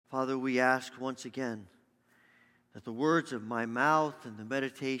Father, we ask once again that the words of my mouth and the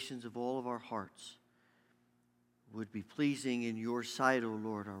meditations of all of our hearts would be pleasing in your sight, O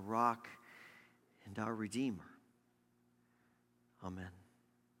Lord, our rock and our Redeemer. Amen.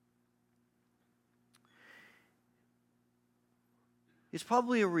 It's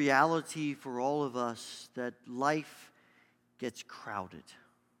probably a reality for all of us that life gets crowded.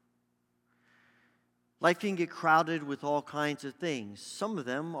 Life can get crowded with all kinds of things. Some of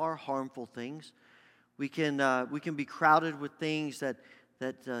them are harmful things. We can be crowded with things that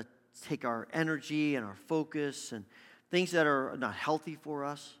take our energy and our focus and things that are not healthy for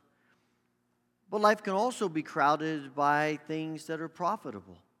us. But life can also be crowded by things that are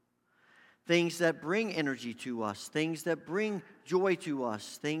profitable, things that bring energy to us, things that bring joy to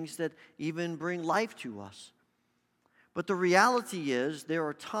us, things that even bring life to us. But the reality is there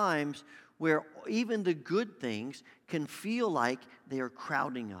are times where even the good things can feel like they are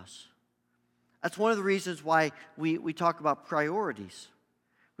crowding us. That's one of the reasons why we talk about priorities.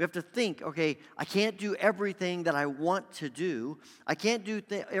 We have to think, okay, I can't do everything that I want to do. I can't do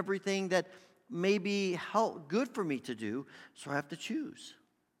everything that may be good for me to do, so I have to choose.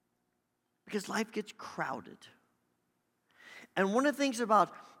 Because life gets crowded. And one of the things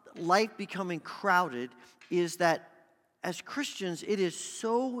about life becoming crowded is that as Christians, it is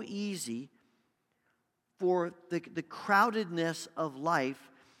so easy for the crowdedness of life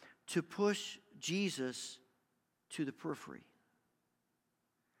to push Jesus to the periphery.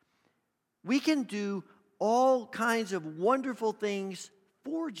 We can do all kinds of wonderful things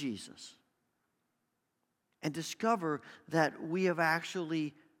for Jesus and discover that we have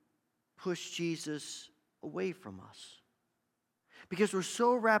actually pushed Jesus away from us. Because we're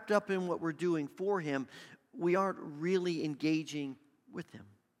so wrapped up in what we're doing for him, we aren't really engaging with him.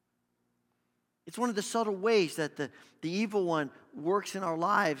 It's one of the subtle ways that the evil one works in our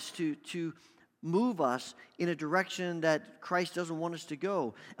lives to move us in a direction that Christ doesn't want us to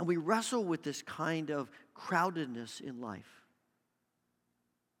go. And we wrestle with this kind of crowdedness in life.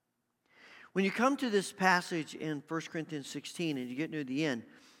 When you come to this passage in 1 Corinthians 16 and you get near the end,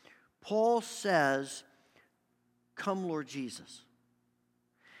 Paul says, "Come, Lord Jesus."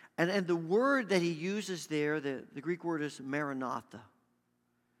 And the word that he uses there, the Greek word is Maranatha.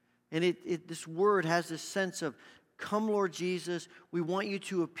 And this word has this sense of, come, Lord Jesus, we want you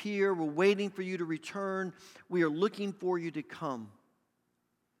to appear. We're waiting for you to return. We are looking for you to come.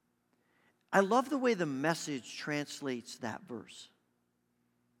 I love the way the Message translates that verse.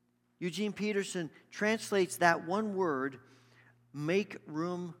 Eugene Peterson translates that one word, make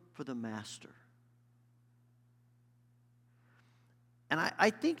room for the Master. And I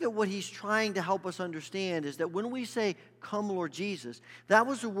think that what he's trying to help us understand is that when we say, come, Lord Jesus, that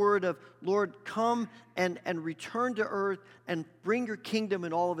was the word of, Lord, come and return to earth and bring your kingdom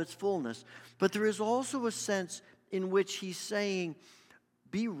in all of its fullness. But there is also a sense in which he's saying,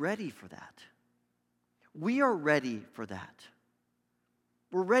 be ready for that. We are ready for that.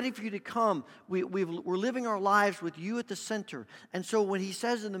 We're ready for you to come. We're living our lives with you at the center. And so when he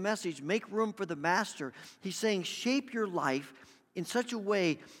says in the Message, make room for the Master, he's saying, shape your life in such a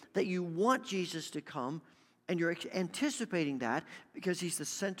way that you want Jesus to come, and you're anticipating that because he's the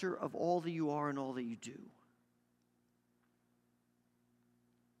center of all that you are and all that you do.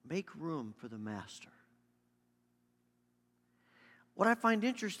 Make room for the Master. What I find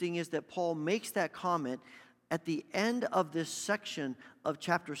interesting is that Paul makes that comment at the end of this section of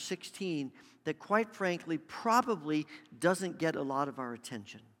chapter 16 that, quite frankly, probably doesn't get a lot of our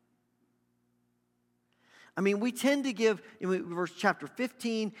attention. I mean, we tend to give, verse chapter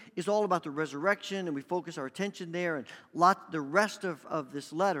 15 is all about the resurrection, and we focus our attention there, and the rest of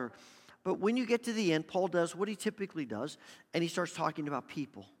this letter. But when you get to the end, Paul does what he typically does, and he starts talking about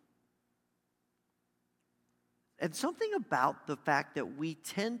people. And something about the fact that we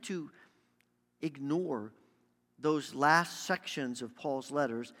tend to ignore those last sections of Paul's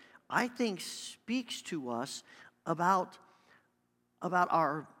letters, I think speaks to us about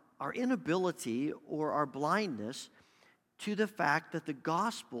our inability or our blindness to the fact that the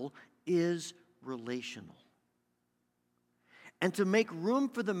gospel is relational. And to make room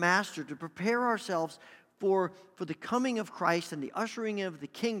for the Master, to prepare ourselves for the coming of Christ and the ushering in of the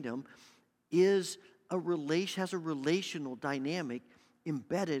kingdom has a relational dynamic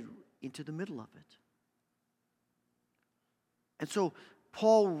embedded into the middle of it. And so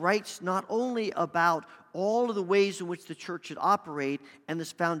Paul writes not only about all of the ways in which the church should operate and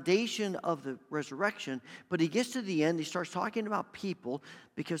this foundation of the resurrection, but he gets to the end, he starts talking about people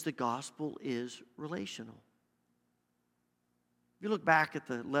because the gospel is relational. If you look back at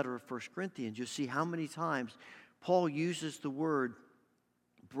the letter of 1 Corinthians, you'll see how many times Paul uses the word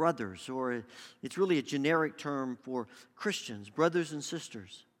brothers, or it's really a generic term for Christians, brothers and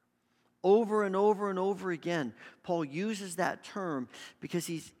sisters. Over and over and over again, Paul uses that term because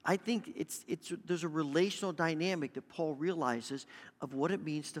I think there's a relational dynamic that Paul realizes of what it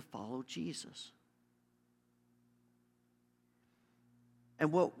means to follow Jesus.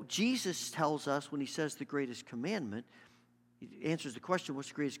 And what Jesus tells us when he says the greatest commandment, he answers the question, what's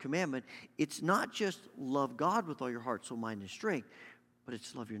the greatest commandment? It's not just love God with all your heart, soul, mind, and strength, but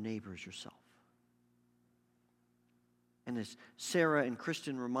it's love your neighbor as yourself. And as Sarah and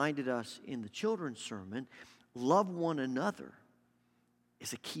Kristen reminded us in the children's sermon, love one another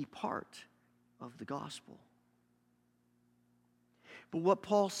is a key part of the gospel. But what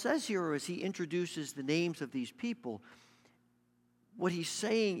Paul says here as he introduces the names of these people, what he's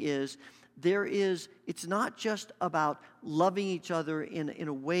saying is it's not just about loving each other in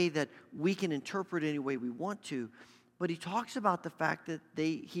a way that we can interpret any way we want to, but he talks about the fact that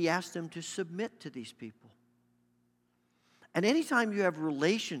he asked them to submit to these people. And anytime you have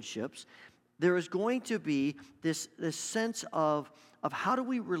relationships, there is going to be this sense of how do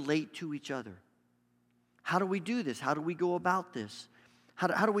we relate to each other? How do we do this? How do we go about this?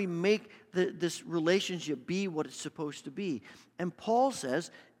 How do we make this relationship be what it's supposed to be? And Paul says,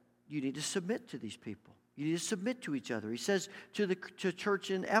 you need to submit to these people. You need to submit to each other. He says to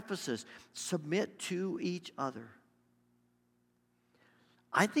church in Ephesus, submit to each other.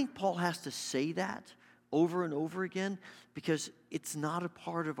 I think Paul has to say that over and over again because it's not a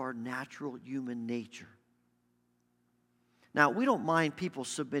part of our natural human nature. Now, we don't mind people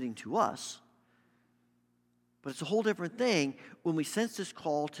submitting to us, but it's a whole different thing when we sense this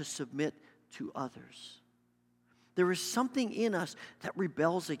call to submit to others. There is something in us that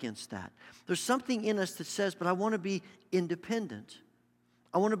rebels against that. There's something in us that says, but I want to be independent.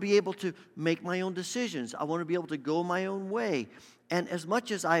 I want to be able to make my own decisions. I want to be able to go my own way. And as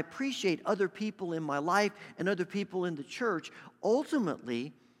much as I appreciate other people in my life and other people in the church,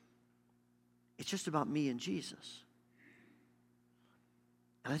 ultimately, it's just about me and Jesus.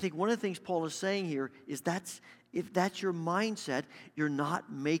 And I think one of the things Paul is saying here is if that's your mindset, you're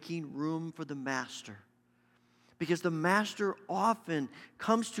not making room for the master. Because the master often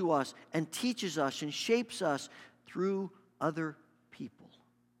comes to us and teaches us and shapes us through other people.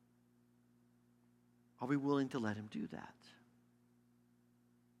 Are we willing to let him do that?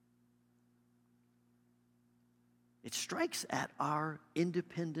 It strikes at our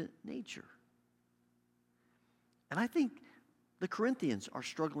independent nature. And I think the Corinthians are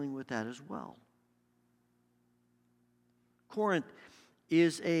struggling with that as well. Corinth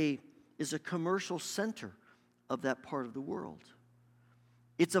is a commercial center of that part of the world.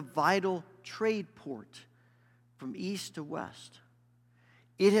 It's a vital trade port from east to west.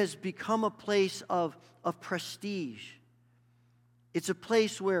 It has become a place of prestige. It's a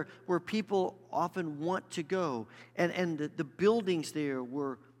place where people often want to go. And the buildings there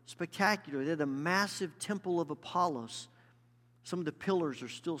were spectacular. They had a massive temple of Apollos. Some of the pillars are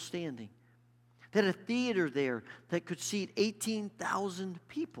still standing. They had a theater there that could seat 18,000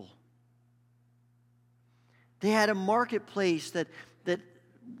 people. They had a marketplace that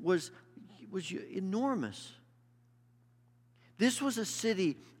was enormous. This was a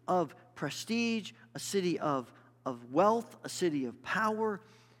city of prestige, a city of wealth, a city of power.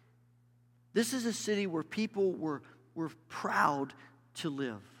 This is a city where people were proud to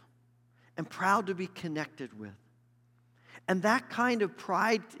live and proud to be connected with. And that kind of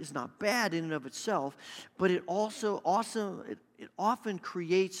pride is not bad in and of itself, but it often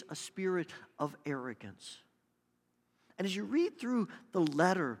creates a spirit of arrogance. And as you read through the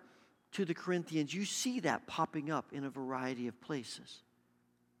letter to the Corinthians, you see that popping up in a variety of places.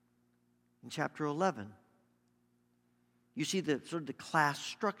 In chapter 11, you see the class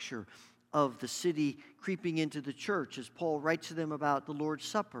structure of the city creeping into the church as Paul writes to them about the Lord's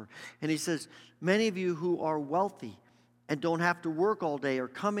Supper. And he says, many of you who are wealthy and don't have to work all day are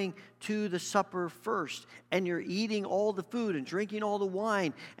coming to the supper first, and you're eating all the food and drinking all the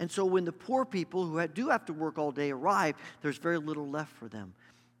wine. And so when the poor people who do have to work all day arrive, there's very little left for them.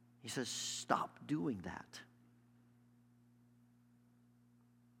 He says, stop doing that.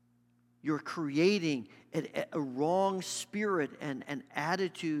 You're creating a wrong spirit and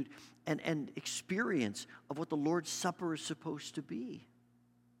attitude and experience of what the Lord's Supper is supposed to be.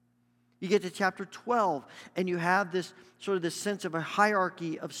 You get to chapter 12, and you have this sense of a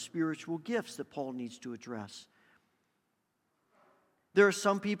hierarchy of spiritual gifts that Paul needs to address. There are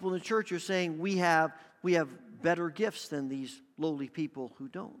some people in the church who are saying we have better gifts than these lowly people who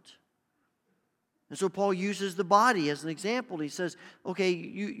don't. And so Paul uses the body as an example. He says, okay,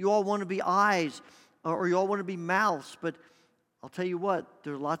 you all want to be eyes, or you all want to be mouths, but I'll tell you what,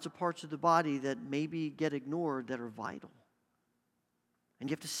 there are lots of parts of the body that maybe get ignored that are vital. And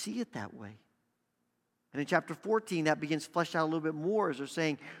you have to see it that way. And in chapter 14, that begins fleshed out a little bit more as they're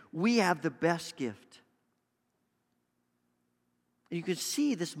saying, we have the best gift. And you can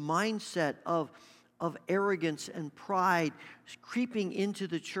see this mindset of arrogance and pride creeping into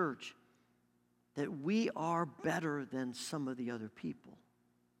the church, that we are better than some of the other people.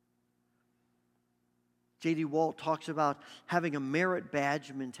 J.D. Walt talks about having a merit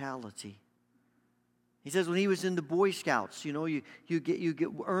badge mentality. He says when he was in the Boy Scouts, you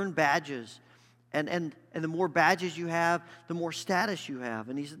earn badges. And the more badges you have, the more status you have.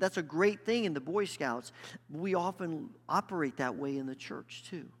 And he said that's a great thing in the Boy Scouts. We often operate that way in the church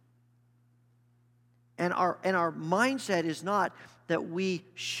too. And our mindset is not that we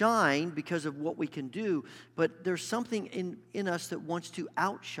shine because of what we can do, but there's something in us that wants to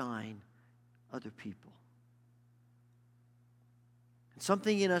outshine other people. And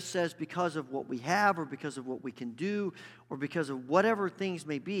something in us says because of what we have or because of what we can do or because of whatever things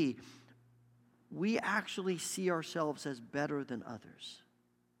may be, we actually see ourselves as better than others.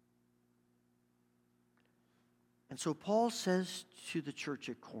 And so Paul says to the church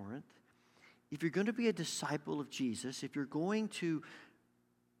at Corinth, if you're going to be a disciple of Jesus, if you're going to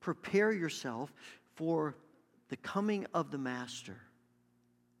prepare yourself for the coming of the Master,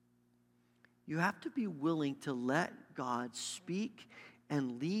 you have to be willing to let God speak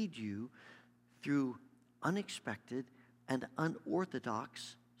and lead you through unexpected and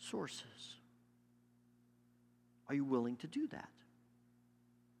unorthodox sources. Are you willing to do that?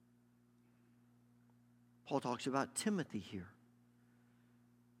 Paul talks about Timothy here.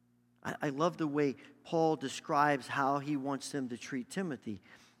 I love the way Paul describes how he wants them to treat Timothy.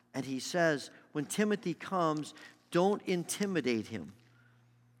 And he says, when Timothy comes, don't intimidate him.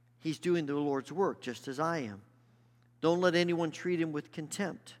 He's doing the Lord's work just as I am. Don't let anyone treat him with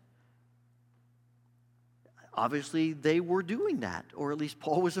contempt. Obviously, they were doing that, or at least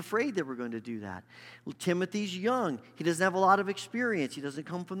Paul was afraid they were going to do that. Timothy's young. He doesn't have a lot of experience. He doesn't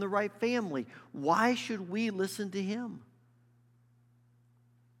come from the right family. Why should we listen to him?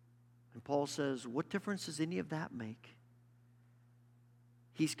 And Paul says, what difference does any of that make?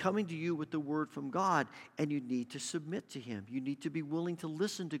 He's coming to you with the word from God, and you need to submit to him. You need to be willing to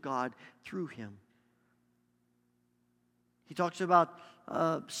listen to God through him. He talks about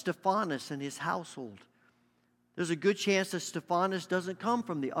Stephanas and his household. There's a good chance that Stephanas doesn't come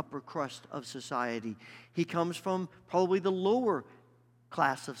from the upper crust of society. He comes from probably the lower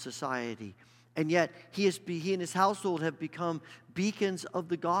class of society. And yet, he and his household have become beacons of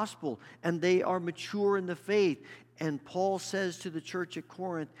the gospel, and they are mature in the faith. And Paul says to the church at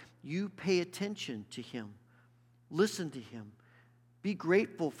Corinth, you pay attention to him. Listen to him. Be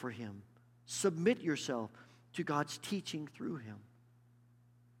grateful for him. Submit yourself to God's teaching through him.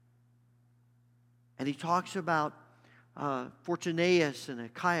 And he talks about Fortunatus and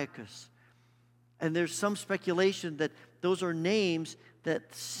Achaicus. And there's some speculation that those are names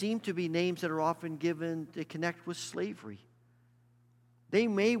that seem to be names that are often given to connect with slavery. They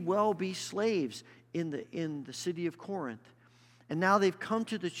may well be slaves in the city of Corinth. And now they've come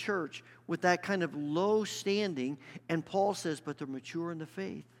to the church with that kind of low standing, and Paul says, but they're mature in the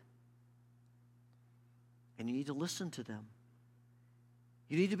faith. And you need to listen to them.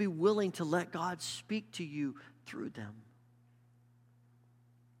 You need to be willing to let God speak to you through them.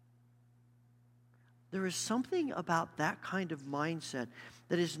 There is something about that kind of mindset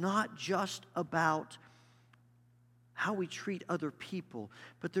that is not just about how we treat other people,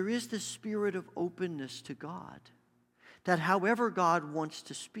 but there is this spirit of openness to God, that however God wants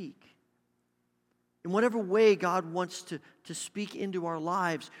to speak, in whatever way God wants to speak into our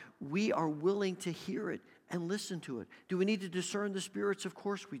lives, we are willing to hear it and listen to it. Do we need to discern the spirits? Of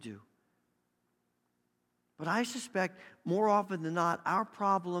course we do. But I suspect more often than not, our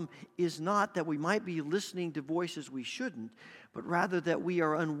problem is not that we might be listening to voices we shouldn't, but rather that we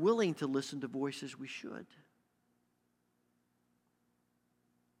are unwilling to listen to voices we should.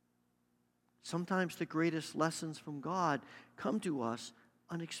 Sometimes the greatest lessons from God come to us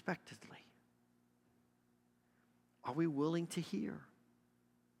unexpectedly. Are we willing to hear?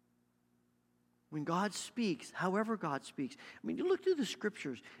 When God speaks, however God speaks, I mean, you look through the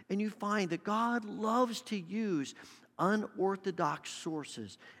scriptures and you find that God loves to use unorthodox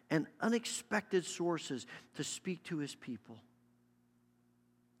sources and unexpected sources to speak to his people.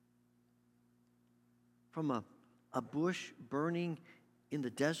 From a bush burning in the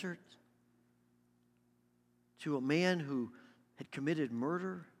desert to a man who had committed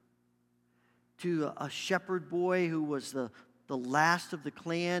murder to a shepherd boy who was the last of the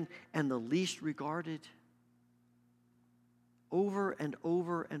clan and the least regarded. over and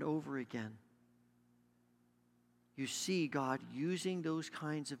over and over again, you see God using those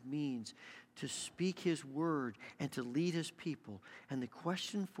kinds of means to speak His word and to lead His people. And the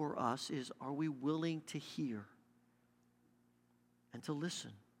question for us is, are we willing to hear and to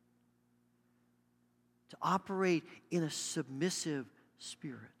listen? To operate in a submissive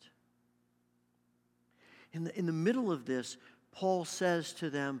spirit. In the middle of this, Paul says to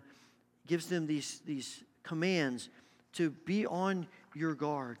them, gives them these commands to be on your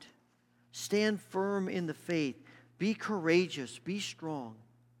guard. Stand firm in the faith. Be courageous. Be strong.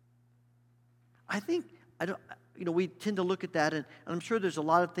 We tend to look at that, and I'm sure there's a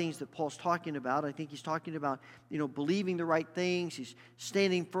lot of things that Paul's talking about. I think he's talking about, believing the right things. He's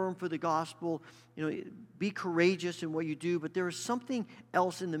standing firm for the gospel. Be courageous in what you do. But there is something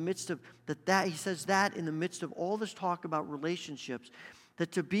else in the midst of that. He says that in the midst of all this talk about relationships,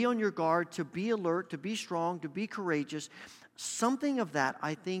 that to be on your guard, to be alert, to be strong, to be courageous, something of that,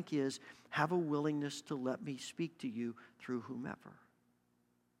 I think, is have a willingness to let me speak to you through whomever.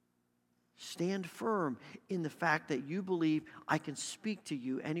 Stand firm in the fact that you believe I can speak to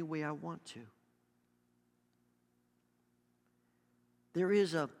you any way I want to. There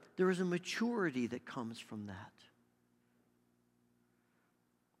is a maturity that comes from that.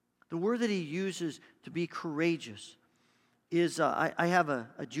 The word that he uses to be courageous is, I have a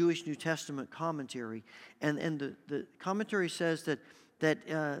Jewish New Testament commentary, and the commentary says that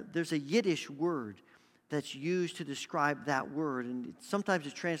there's a Yiddish word that's used to describe that word. And sometimes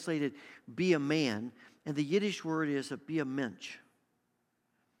it's translated, be a man. And the Yiddish word is be a mensch.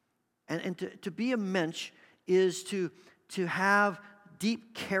 And to be a mensch is to have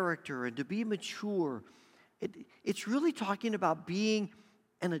deep character and to be mature. It's really talking about being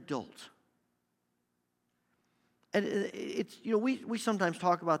an adult. And it's, we sometimes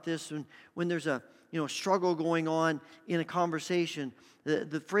talk about this when there's a struggle going on in a conversation.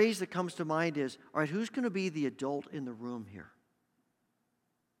 The phrase that comes to mind is, all right, who's going to be the adult in the room here?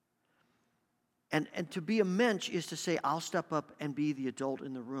 And to be a mensch is to say, I'll step up and be the adult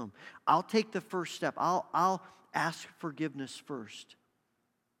in the room. I'll take the first step. I'll ask forgiveness first.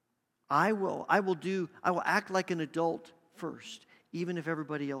 I will act like an adult first, even if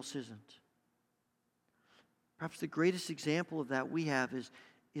everybody else isn't. Perhaps the greatest example of that we have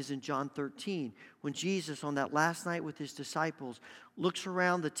is in John 13, when Jesus, on that last night with his disciples, looks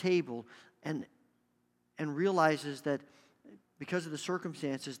around the table and realizes that because of the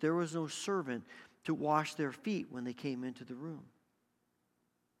circumstances, there was no servant to wash their feet when they came into the room.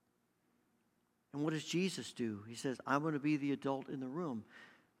 And what does Jesus do? He says, I'm going to be the adult in the room.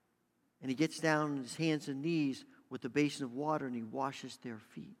 And he gets down on his hands and knees with the basin of water and he washes their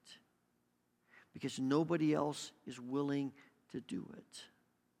feet. Because nobody else is willing to do it.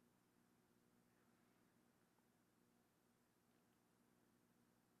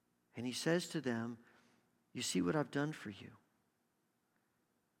 And he says to them, you see what I've done for you.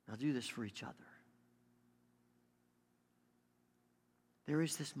 Now do this for each other. There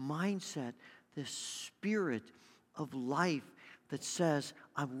is this mindset, this spirit of life that says,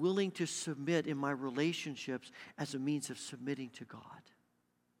 I'm willing to submit in my relationships as a means of submitting to God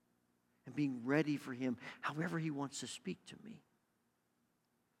and being ready for Him however He wants to speak to me.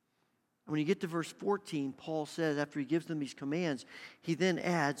 When you get to verse 14, Paul says, after he gives them these commands, he then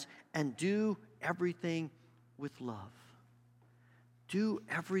adds, and do everything with love. Do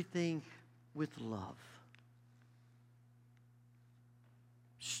everything with love.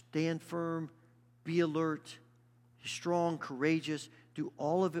 Stand firm, be alert, strong, courageous. Do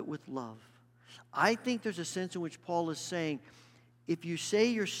all of it with love. I think there's a sense in which Paul is saying, if you say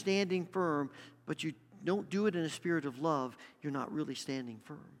you're standing firm, but you don't do it in a spirit of love, you're not really standing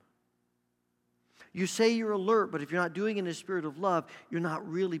firm. You say you're alert, but if you're not doing it in a spirit of love, you're not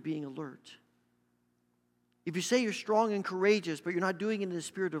really being alert. If you say you're strong and courageous, but you're not doing it in the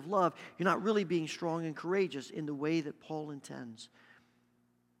spirit of love, you're not really being strong and courageous in the way that Paul intends.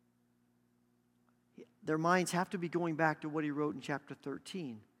 Their minds have to be going back to what he wrote in chapter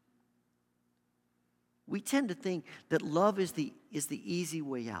 13. We tend to think that love is the easy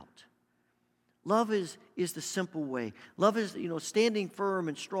way out. Love is the simple way. Love is, standing firm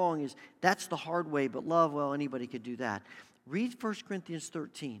and strong that's the hard way, but love, well, anybody could do that. Read 1 Corinthians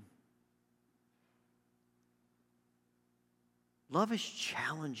 13. Love is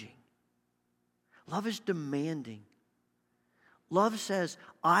challenging. Love is demanding. Love says,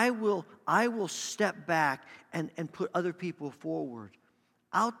 I will step back and put other people forward.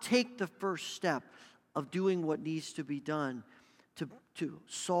 I'll take the first step of doing what needs to be done to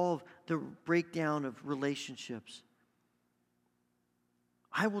solve the breakdown of relationships.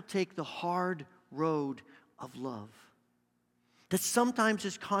 I will take the hard road of love. that sometimes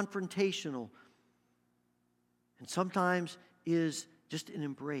is confrontational and sometimes is just an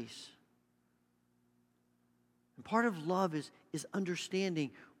embrace. And part of love is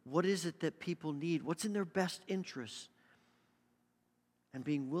understanding what is it that people need, what's in their best interest, and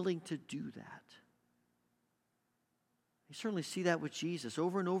being willing to do that. You certainly see that with Jesus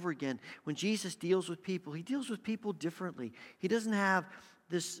over and over again. When Jesus deals with people, he deals with people differently. He doesn't have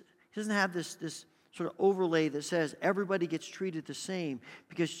this sort of overlay that says everybody gets treated the same,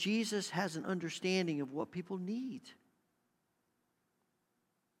 because Jesus has an understanding of what people need.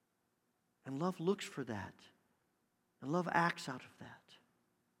 And love looks for that. And love acts out of that.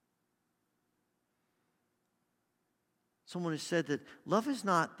 Someone has said that love is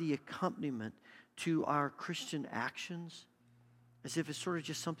not the accompaniment to our Christian actions, as if it's sort of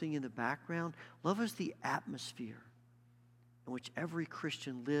just something in the background. Love is the atmosphere in which every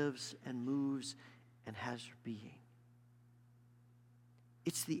Christian lives and moves and has their being.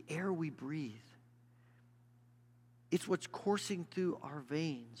 It's the air we breathe. It's what's coursing through our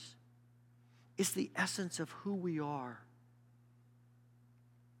veins. It's the essence of who we are.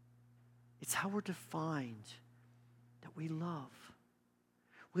 It's how we're defined, that we love.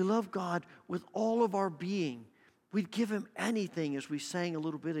 We love God with all of our being. We'd give him anything, as we sang a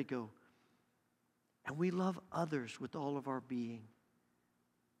little bit ago. And we love others with all of our being.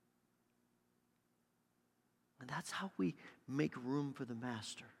 And that's how we make room for the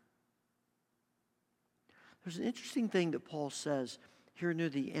Master. There's an interesting thing that Paul says here near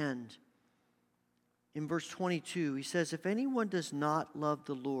the end. In verse 22, he says, if anyone does not love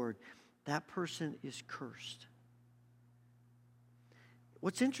the Lord, that person is cursed.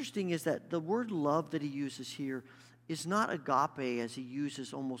 What's interesting is that the word love that he uses here is not agape, as he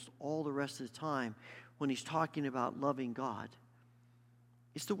uses almost all the rest of the time when he's talking about loving God.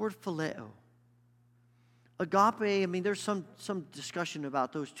 It's the word phileo. Agape, I mean, there's some discussion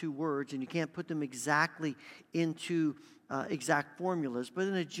about those two words, and you can't put them exactly into exact formulas, but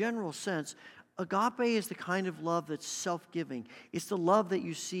in a general sense, agape is the kind of love that's self-giving. It's the love that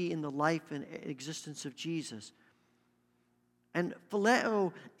you see in the life and existence of Jesus. And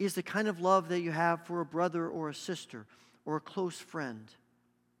phileo is the kind of love that you have for a brother or a sister or a close friend.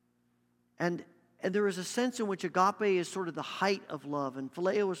 And there is a sense in which agape is sort of the height of love, and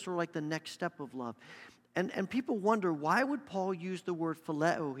phileo is sort of like the next step of love. And people wonder, why would Paul use the word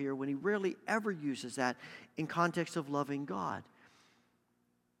phileo here when he rarely ever uses that in context of loving God?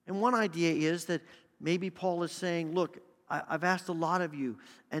 And one idea is that maybe Paul is saying, look, I've asked a lot of you,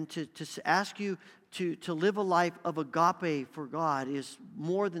 and to ask you to live a life of agape for God is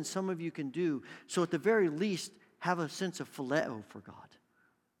more than some of you can do. So at the very least, have a sense of phileo for God.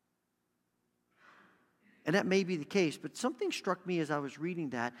 And that may be the case, but something struck me as I was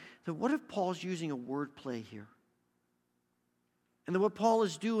reading that what if Paul's using a word play here? And that what Paul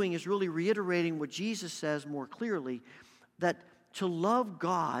is doing is really reiterating what Jesus says more clearly, that to love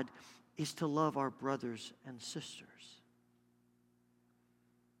God is to love our brothers and sisters.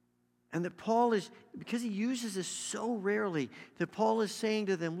 And that Paul is, because he uses this so rarely, that Paul is saying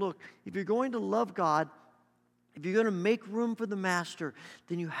to them, look, if you're going to love God, if you're going to make room for the Master,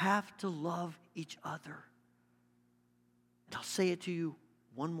 then you have to love each other. And I'll say it to you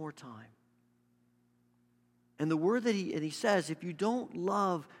one more time. And the word that he says, if you don't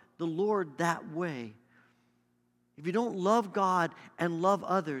love the Lord that way, if you don't love God and love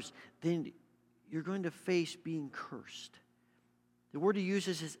others, then you're going to face being cursed. The word he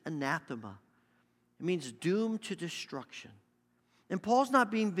uses is anathema. It means doomed to destruction. And Paul's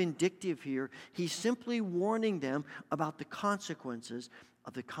not being vindictive here. He's simply warning them about the consequences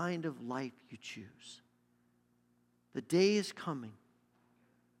of the kind of life you choose. The day is coming.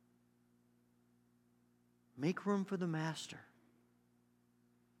 Make room for the Master.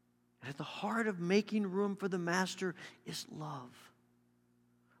 And at the heart of making room for the Master is love.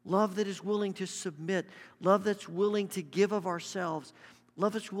 Love that is willing to submit. Love that's willing to give of ourselves.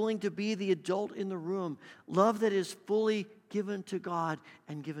 Love that's willing to be the adult in the room. Love that is fully given to God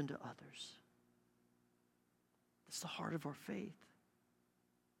and given to others. That's the heart of our faith.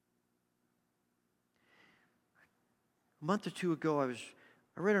 A month or two ago,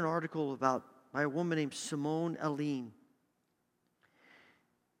 I read an article by a woman named Simone Aline.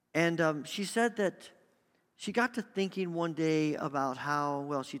 And she said that she got to thinking one day about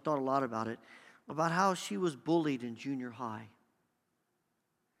how, she thought a lot about it, about how she was bullied in junior high.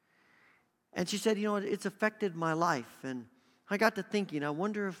 And she said, it's affected my life. And I got to thinking, I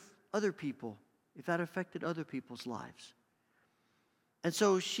wonder if that affected other people's lives. And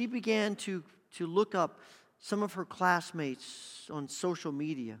so she began to look up some of her classmates on social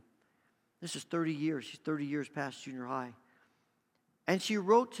media. This is 30 years. She's 30 years past junior high. And she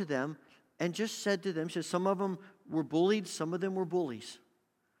wrote to them and just said to them, she said, some of them were bullied, some of them were bullies.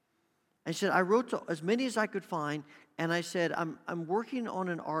 And she said, I wrote to as many as I could find, and I said, I'm working on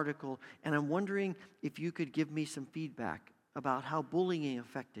an article, and I'm wondering if you could give me some feedback about how bullying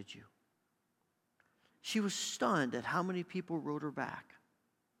affected you. She was stunned at how many people wrote her back.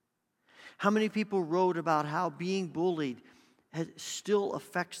 How many people wrote about how being bullied still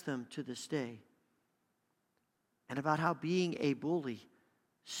affects them to this day. And about how being a bully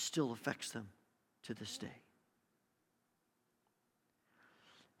still affects them to this day.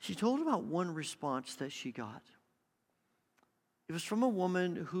 She told about one response that she got. It was from a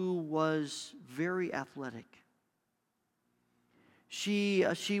woman who was very athletic. She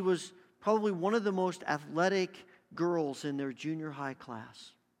was probably one of the most athletic girls in their junior high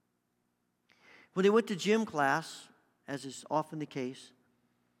class. When they went to gym class, as is often the case,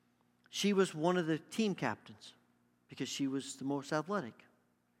 she was one of the team captains because she was the most athletic.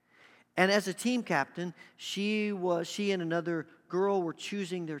 And as a team captain, she and another girl were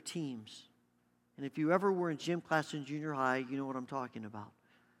choosing their teams. And if you ever were in gym class in junior high, you know what I'm talking about.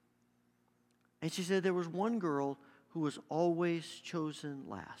 And she said there was one girl who was always chosen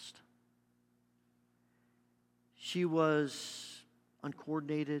last. She was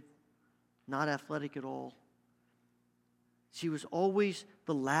uncoordinated, not athletic at all. She was always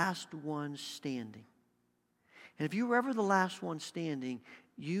the last one standing. And if you were ever the last one standing,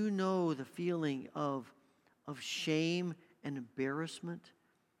 you know the feeling of shame and embarrassment,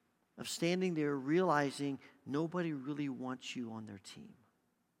 of standing there realizing nobody really wants you on their team.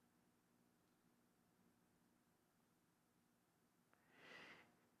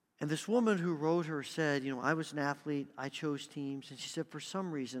 And this woman who wrote her said, I was an athlete, I chose teams, and she said, for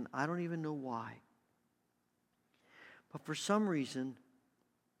some reason, I don't even know why, but for some reason,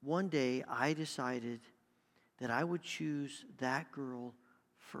 one day I decided that I would choose that girl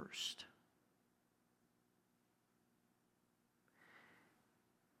first.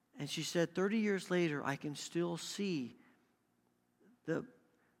 And she said, 30 years later, I can still see the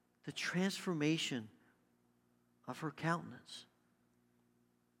transformation of her countenance,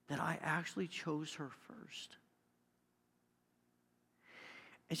 that I actually chose her first.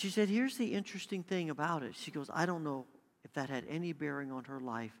 And she said, here's the interesting thing about it. She goes, I don't know if that had any bearing on her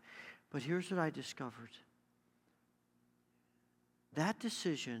life, but here's what I discovered. That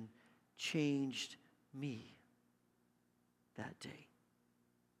decision changed me that day.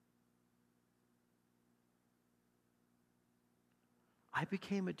 I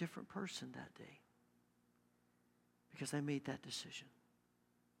became a different person that day because I made that decision.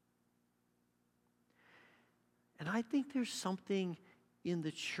 And I think there's something in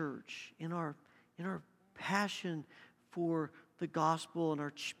the church, in our passion for the gospel and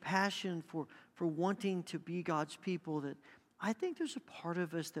our passion for wanting to be God's people, that I think there's a part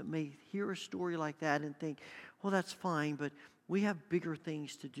of us that may hear a story like that and think, well, that's fine, but we have bigger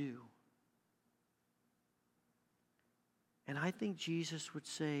things to do. And I think Jesus would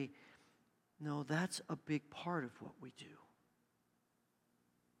say, no, that's a big part of what we do.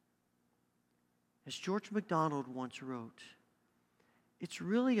 As George MacDonald once wrote, it's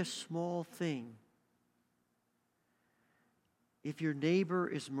really a small thing if your neighbor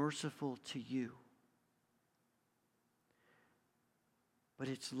is merciful to you. But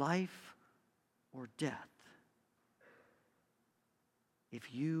it's life or death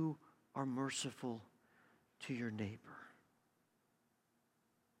if you are merciful to your neighbor.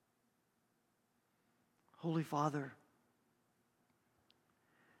 Holy Father,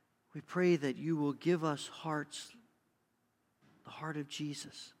 we pray that you will give us hearts, the heart of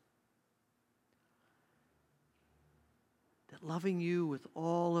Jesus. That loving you with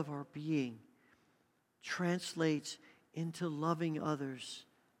all of our being translates into loving others,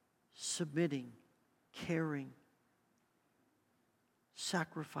 submitting, caring,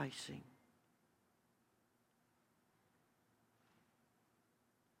 sacrificing.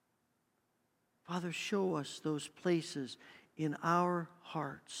 Father, show us those places in our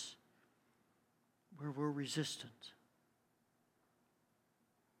hearts where we're resistant,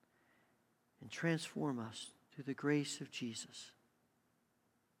 and transform us through the grace of Jesus.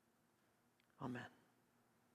 Amen.